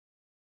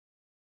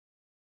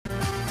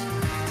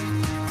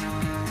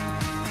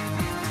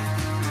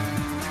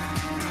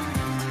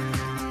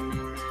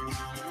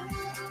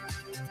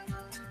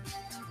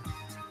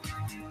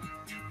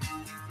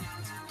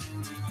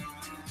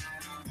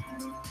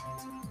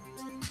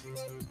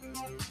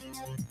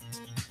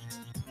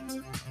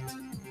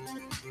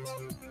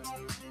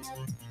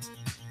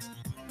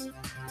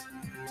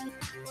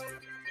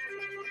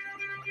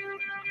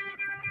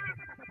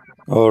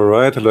All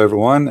right, hello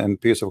everyone, and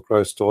peace of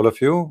Christ to all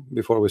of you.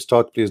 Before we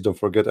start, please don't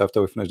forget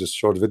after we finish this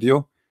short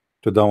video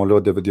to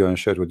download the video and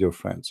share it with your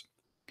friends.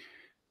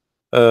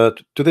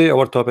 Today,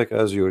 our topic,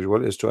 as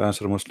usual, is to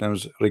answer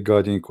Muslims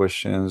regarding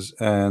questions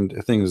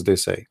and things they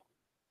say.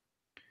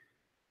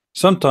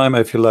 Sometimes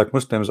I feel like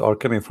Muslims are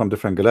coming from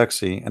different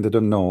galaxy and they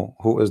don't know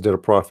who is their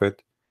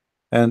prophet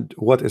and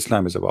what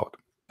Islam is about.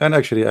 And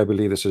actually, I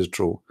believe this is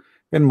true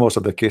in most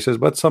of the cases,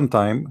 but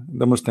sometimes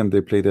the Muslim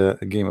they play the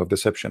game of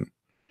deception.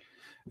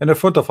 And in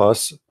front of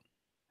us,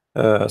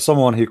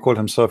 someone he called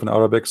himself in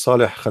Arabic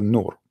Saleh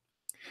Khannour,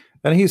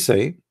 and he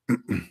say,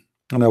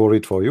 and I will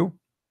read for you,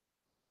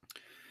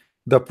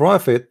 the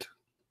prophet,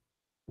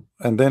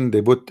 and then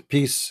they put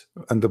peace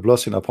and the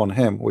blessing upon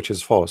him, which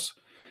is false.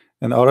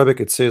 In Arabic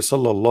it says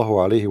Sallallahu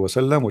Alaihi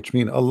Wasallam, which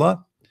means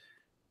Allah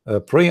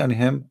pray on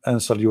him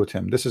and salute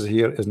him. This is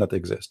here is not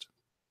exist.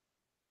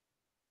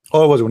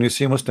 Always when you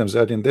see Muslims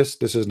adding this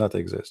is not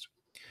exist.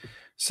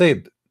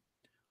 Said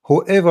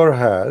whoever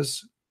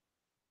has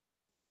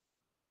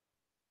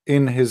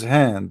in his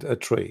hand a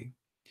tree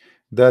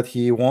that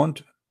he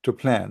want to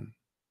plan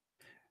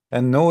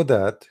and know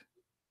that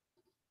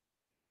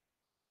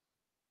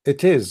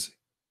it is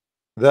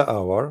the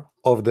hour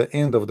of the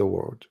end of the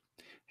world,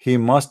 he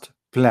must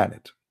plan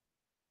it.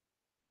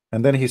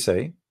 And then he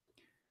say,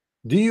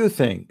 do you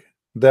think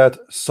that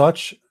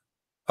such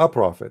a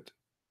prophet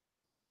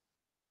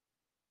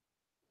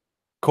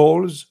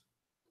calls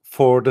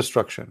for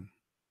destruction?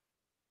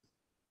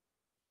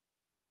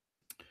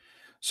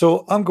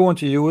 So I'm going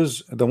to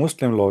use the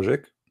Muslim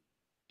logic.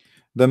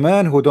 The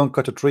man who don't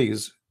cut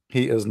trees,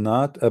 he is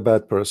not a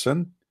bad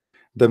person.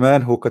 The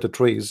man who cut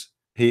trees,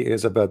 he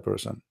is a bad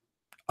person.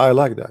 I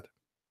like that.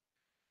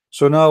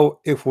 So now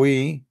if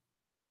we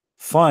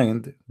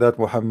find that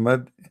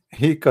Muhammad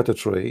he cut a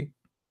tree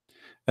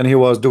and he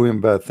was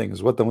doing bad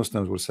things, what the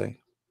Muslims will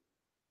say?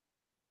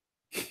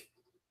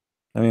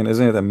 I mean,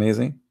 isn't it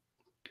amazing?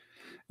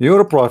 You're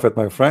a prophet,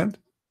 my friend.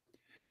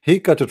 He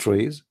cut the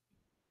trees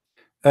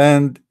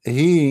and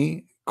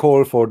he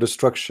called for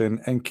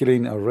destruction and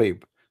killing and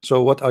rape.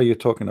 So what are you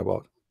talking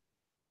about?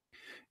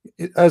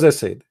 As I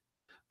said,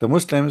 the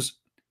Muslims,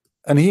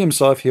 and he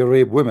himself, he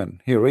raped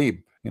women. He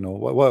raped, you know,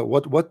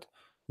 what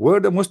where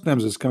the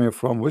Muslims is coming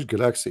from, which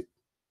galaxy?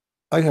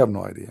 I have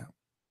no idea.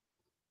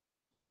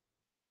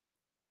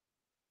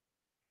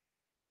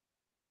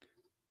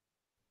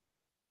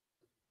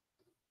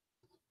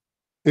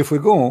 If we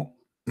go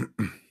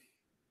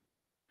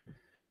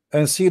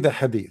and see the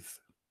hadith,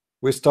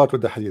 we start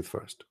with the hadith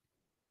first.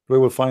 We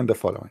will find the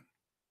following.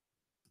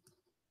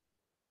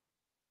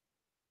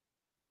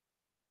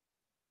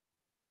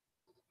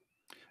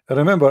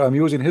 Remember, I'm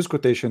using his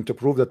quotation to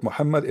prove that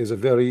Muhammad is a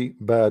very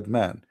bad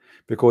man,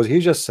 because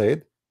he just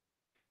said,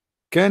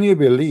 can you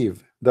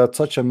believe that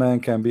such a man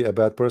can be a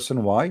bad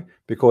person? Why?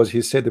 Because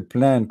he said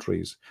plant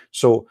trees.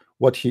 So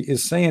what he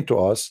is saying to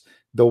us,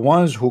 the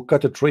ones who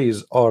cut the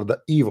trees are the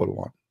evil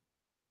one.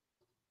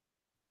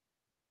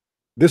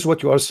 This is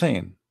what you are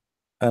saying,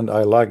 and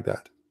I like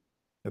that.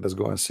 Let us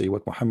go and see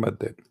what Muhammad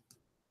did.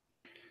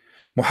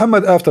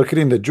 Muhammad, after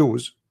killing the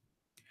Jews,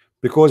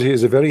 because he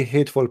is a very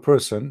hateful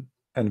person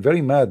and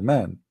very mad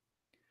man,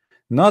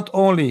 not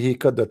only he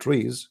cut the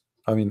trees,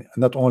 I mean,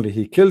 not only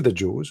he killed the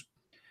Jews,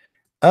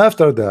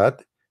 after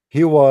that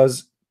he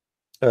was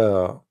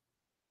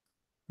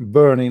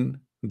burning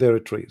their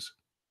trees.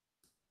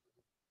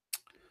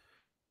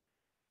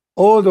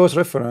 All those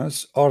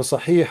references are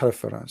Sahih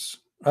reference.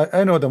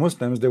 I know the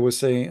Muslims, they will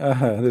say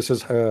this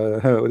is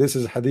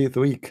Hadith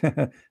weak.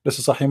 This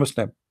is Sahih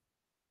Muslim.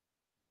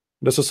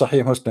 This is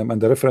Sahih Muslim, and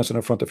the reference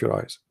in front of your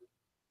eyes.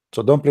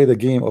 So don't play the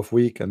game of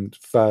weak and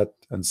fat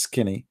and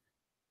skinny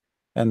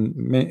and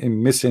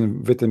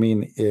missing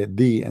vitamin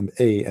D and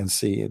A and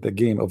C, the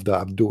game of the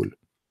Abdul,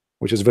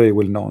 which is very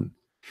well known.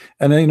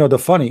 And then, you know, the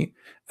funny,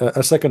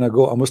 a second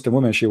ago, a Muslim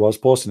woman, she was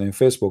posting in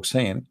Facebook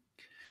saying,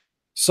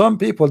 some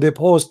people, they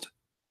post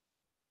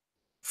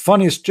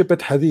funny,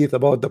 stupid hadith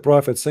about the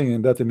Prophet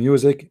saying that the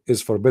music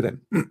is forbidden.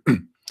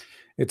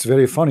 It's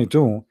very funny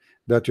too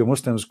that you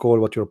Muslims call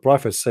what your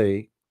Prophet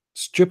say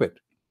stupid,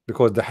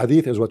 because the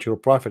hadith is what your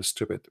Prophet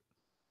stupid.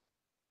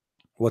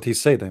 What he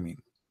said, I mean.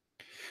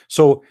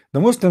 So the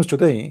Muslims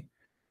today,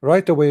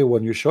 right away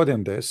when you show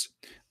them this,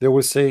 they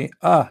will say,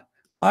 I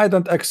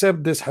don't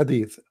accept this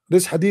hadith.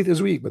 This hadith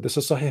is weak, but this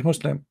is Sahih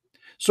Muslim.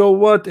 So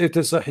what it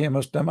is Sahih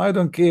Muslim? I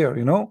don't care,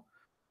 you know.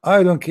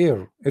 I don't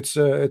care. It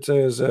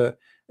says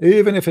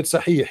even if it's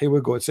Sahih, here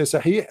we go. It says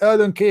Sahih. I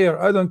don't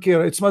care. I don't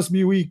care. It must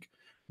be weak,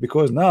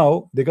 because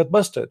now they got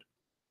busted.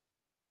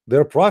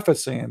 Their prophet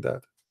saying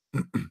that.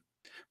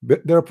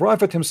 But their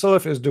prophet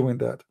himself is doing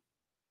that.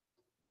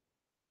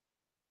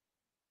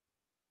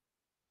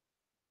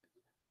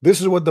 This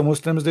is what the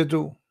Muslims they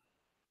do.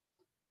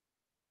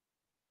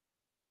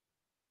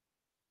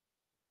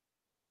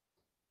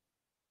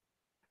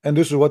 And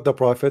this is what the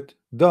prophet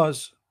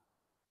does.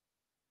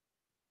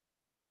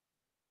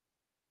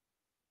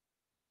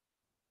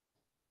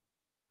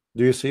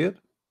 Do you see it?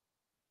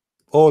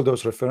 All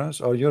those references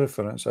are your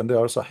reference, and they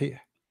are Sahih.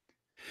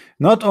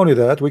 Not only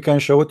that, we can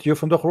show it to you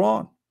from the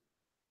Quran.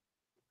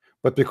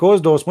 But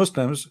because those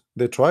Muslims,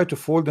 they try to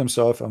fool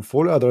themselves and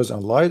fool others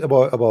and lie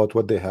about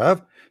what they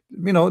have,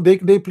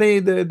 they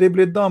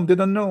played dumb. They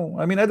don't know.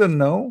 I mean, I don't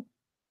know.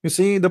 You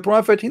see, the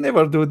Prophet, he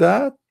never do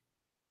that.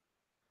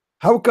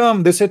 How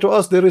come they say to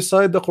us they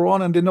recite the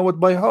Quran and they know it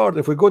by heart?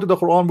 If we go to the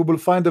Quran, we will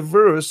find a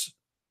verse,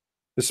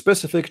 a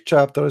specific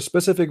chapter, a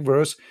specific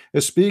verse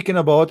is speaking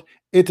about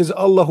it is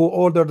Allah who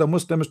ordered the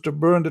Muslims to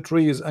burn the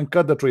trees and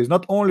cut the trees,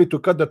 not only to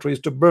cut the trees,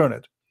 to burn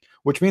it,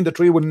 which means the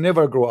tree will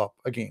never grow up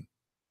again.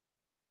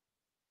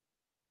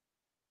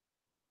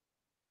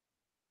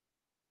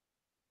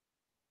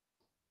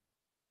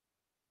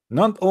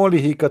 Not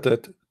only he cut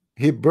it,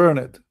 he burned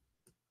it.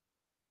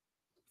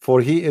 For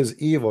he is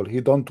evil.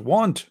 He don't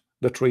want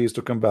the trees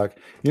to come back.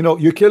 You know,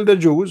 you kill the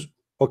Jews.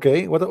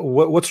 Okay,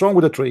 what's wrong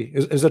with the tree?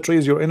 Is the tree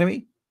is your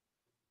enemy?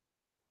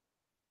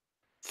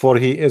 For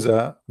he is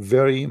a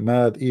very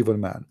mad, evil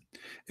man.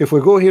 If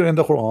we go here in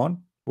the Quran,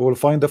 we will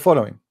find the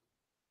following.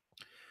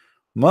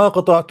 ما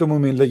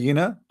قطعتم من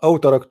لينة أو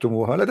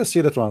تركتموها. Let us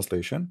see the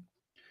translation.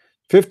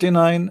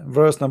 59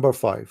 verse number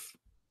 5.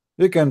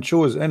 You can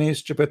choose any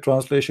stupid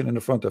translation in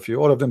front of you.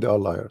 All of them, they are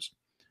liars.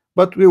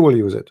 But we will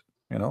use it,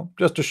 you know,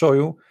 just to show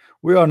you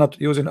we are not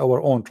using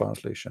our own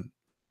translation.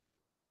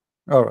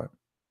 All right.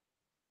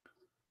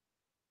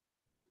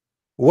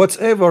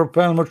 Whatever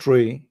palm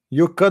tree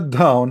you cut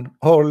down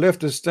or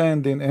left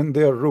standing in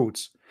their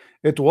roots,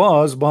 it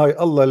was by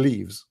Allah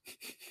leaves.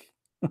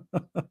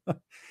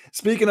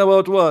 Speaking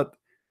about what?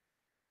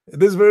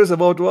 This verse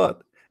about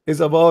what?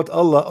 Is about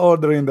Allah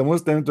ordering the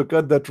Muslims to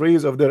cut the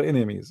trees of their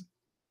enemies.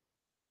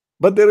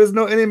 But there is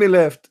no enemy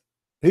left.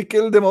 He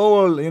killed them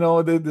all. You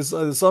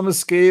know, some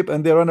escape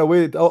and they run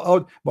away.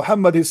 Out.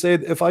 Muhammad, he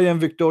said, if I am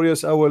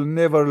victorious, I will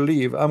never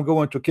leave. I'm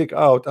going to kick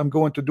out. I'm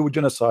going to do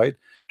genocide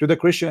to the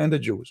Christian and the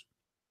Jews.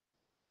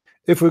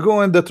 If we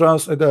go in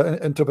the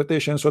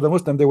interpretation, so the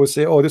Muslim, they will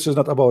say, oh, this is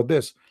not about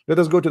this. Let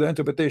us go to the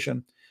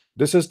interpretation.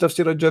 This is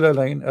Tafsir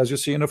al-Jalalain, as you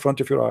see in the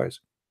front of your eyes.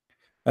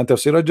 And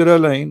Tafsir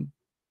al-Jalalain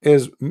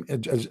is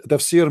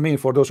tafsir mean,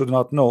 for those who do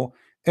not know,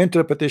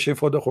 interpretation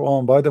for the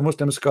Quran by the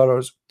Muslim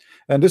scholars.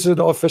 And this is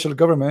the official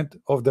government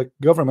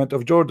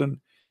of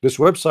Jordan. This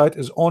website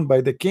is owned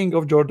by the king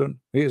of Jordan.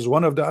 He is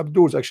one of the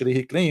Abduls. Actually,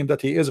 he claimed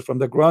that he is from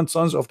the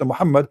grandsons of the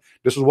Muhammad.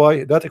 This is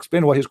why that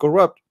explains why he's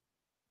corrupt.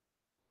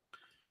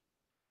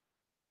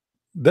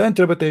 The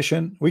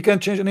interpretation, we can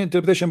change any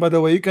interpretation, by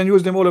the way. You can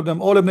use them, all of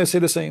them say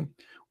the same.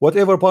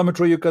 Whatever palm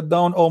tree you cut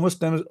down, or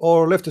Muslims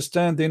or left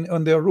standing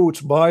on their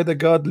roots, by the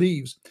God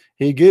leaves.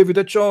 He gave you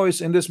the choice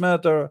in this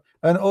matter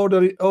and order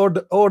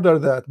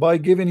that by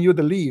giving you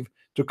the leave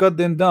to cut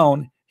them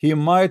down, he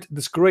might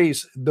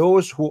disgrace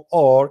those who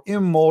are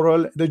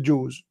immoral, the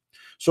Jews.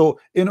 So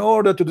in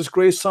order to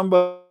disgrace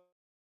somebody,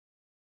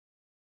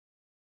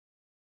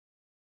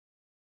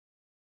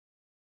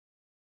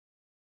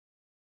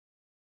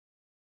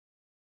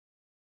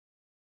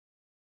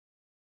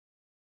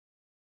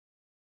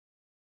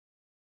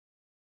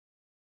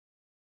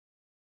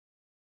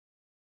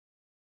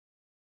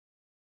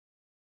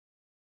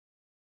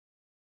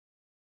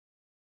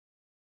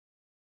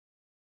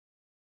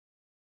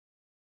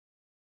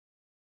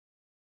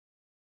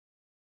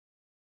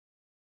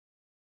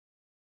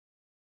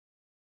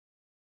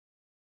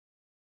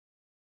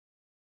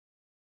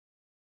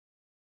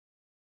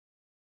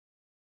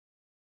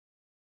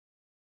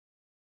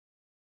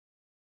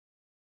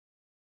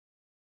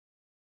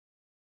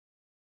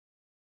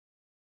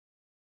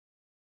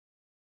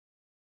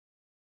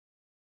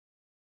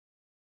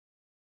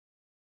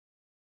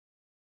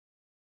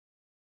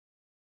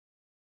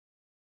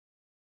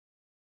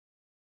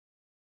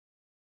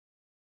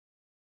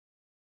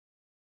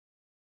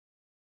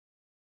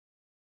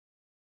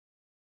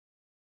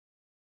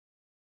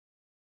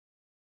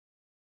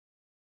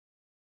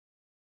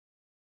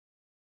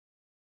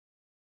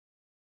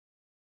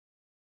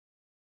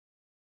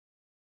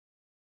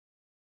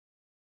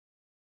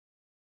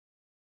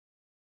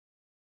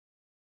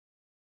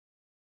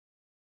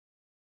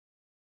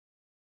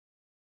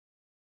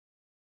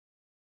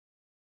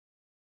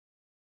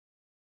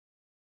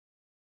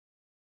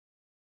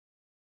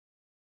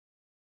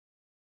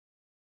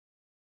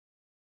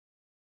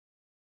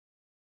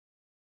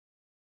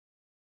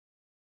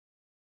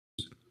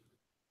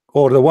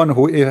 or the one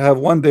who have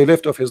one day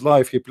left of his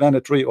life, he plant a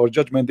tree, or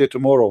judgment day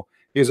tomorrow,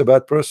 he is a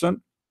bad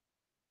person.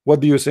 What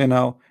do you say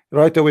now?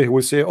 Right away he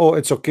will say, oh,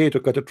 it's okay to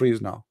cut the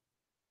trees now.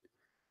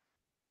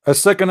 A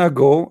second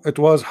ago it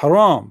was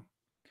haram.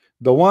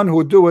 The one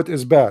who do it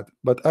is bad,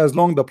 but as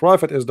long the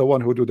Prophet is the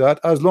one who do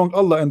that, as long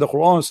Allah in the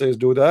Quran says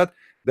do that,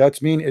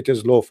 that means it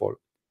is lawful.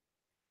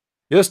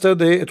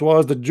 Yesterday it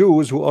was the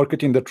Jews who are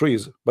cutting the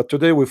trees, but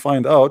today we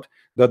find out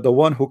that the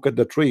one who cut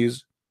the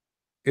trees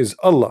is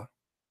Allah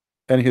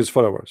and his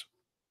followers.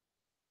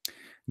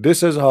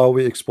 This is how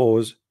we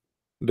expose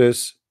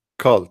this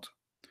cult.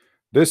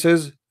 This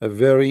is a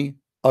very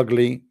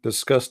ugly,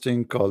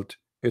 disgusting cult.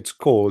 It's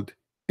called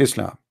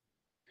Islam,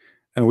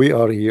 and we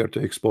are here to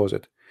expose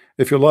it.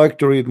 If you like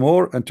to read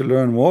more and to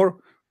learn more,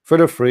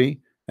 feel free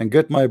and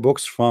get my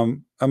books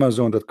from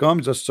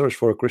Amazon.com. Just search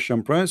for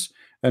Christian Prince,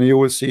 and you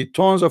will see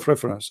tons of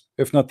reference,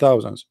 if not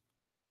thousands,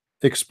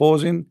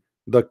 exposing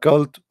the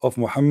cult of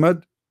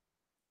Muhammad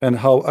and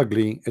how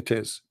ugly it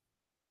is.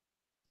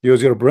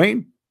 Use your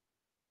brain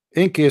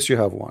in case you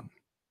have one.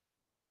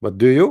 But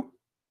do you?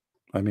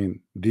 I mean,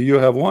 do you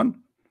have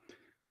one?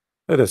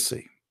 Let us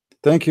see.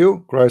 Thank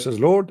you. Christ is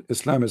Lord.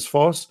 Islam is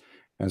false.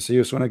 And see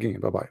you soon again.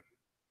 Bye-bye.